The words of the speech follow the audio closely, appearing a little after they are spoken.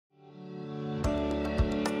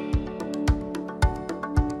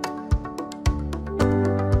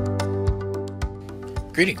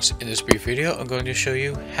Greetings. In this brief video, I'm going to show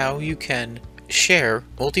you how you can share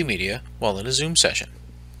multimedia while in a Zoom session.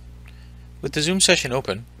 With the Zoom session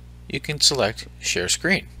open, you can select Share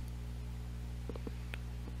Screen.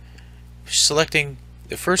 Selecting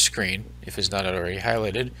the first screen, if it's not already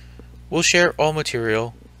highlighted, will share all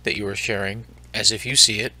material that you are sharing as if you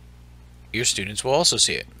see it. Your students will also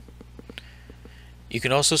see it. You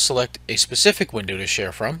can also select a specific window to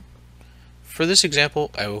share from. For this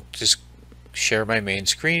example, I will just share my main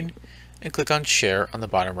screen and click on Share on the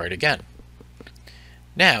bottom right again.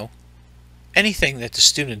 Now, anything that the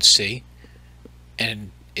students see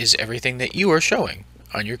and is everything that you are showing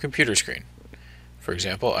on your computer screen. For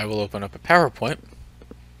example, I will open up a PowerPoint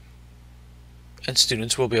and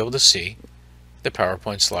students will be able to see the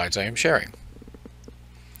PowerPoint slides I am sharing.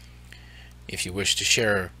 If you wish to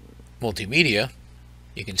share multimedia,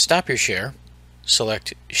 you can stop your share,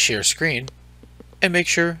 select Share Screen, and make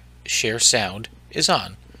sure Share Sound is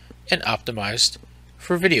on and optimized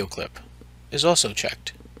for video clip is also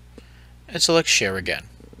checked, and select Share again,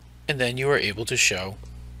 and then you are able to show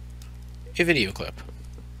a video clip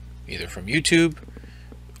either from YouTube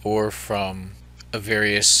or from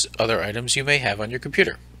various other items you may have on your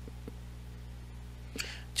computer.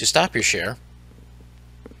 To stop your share,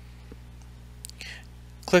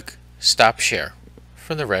 click Stop Share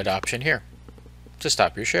from the red option here to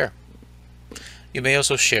stop your share. You may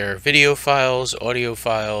also share video files, audio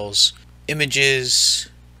files, images,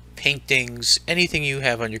 paintings, anything you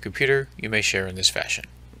have on your computer you may share in this fashion.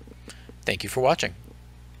 Thank you for watching.